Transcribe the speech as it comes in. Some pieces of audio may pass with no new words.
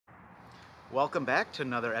Welcome back to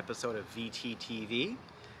another episode of VTTV.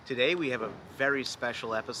 Today we have a very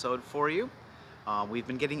special episode for you. We've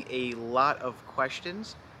been getting a lot of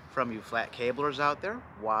questions from you flat cablers out there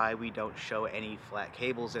why we don't show any flat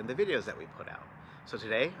cables in the videos that we put out. So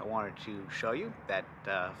today I wanted to show you that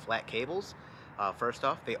flat cables, first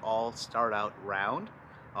off, they all start out round,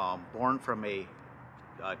 born from a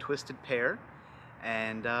twisted pair.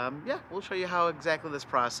 And yeah, we'll show you how exactly this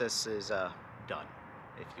process is done,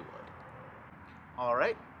 if you would.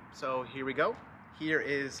 Alright, so here we go. Here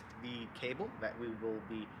is the cable that we will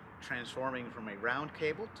be transforming from a round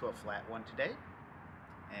cable to a flat one today.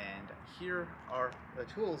 And here are the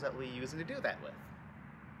tools that we're using to do that with.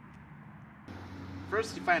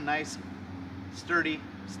 First, you find a nice, sturdy,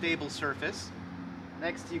 stable surface.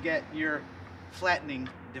 Next, you get your flattening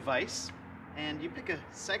device. And you pick a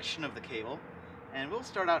section of the cable, and we'll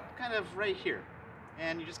start out kind of right here.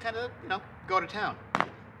 And you just kind of, go to town.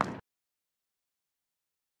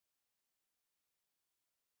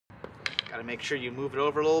 Got to make sure you move it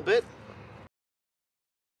over a little bit.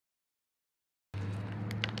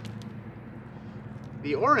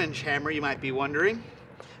 The orange hammer, you might be wondering,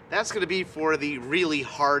 that's going to be for the really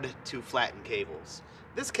hard to flatten cables.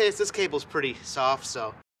 In this case, this cable's pretty soft,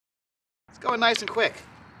 so it's going nice and quick.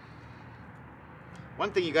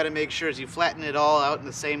 One thing you got to make sure is you flatten it all out in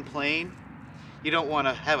the same plane. You don't want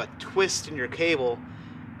to have a twist in your cable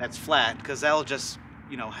that's flat, because that'll just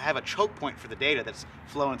have a choke point for the data that's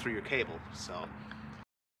flowing through your cable. So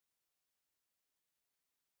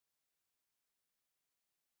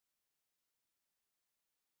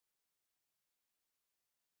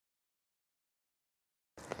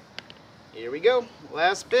here we go,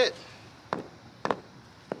 last bit.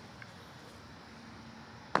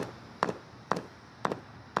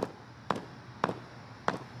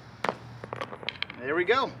 There we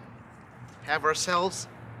go. Have ourselves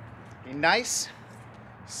a nice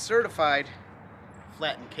certified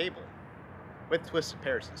flattened cable with twisted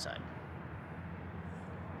pairs inside.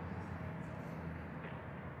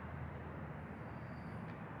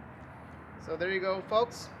 So there you go,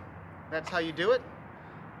 folks. That's how you do it.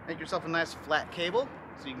 Make yourself a nice flat cable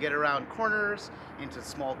so you can get around corners, into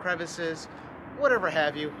small crevices, whatever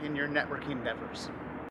have you in your networking endeavors.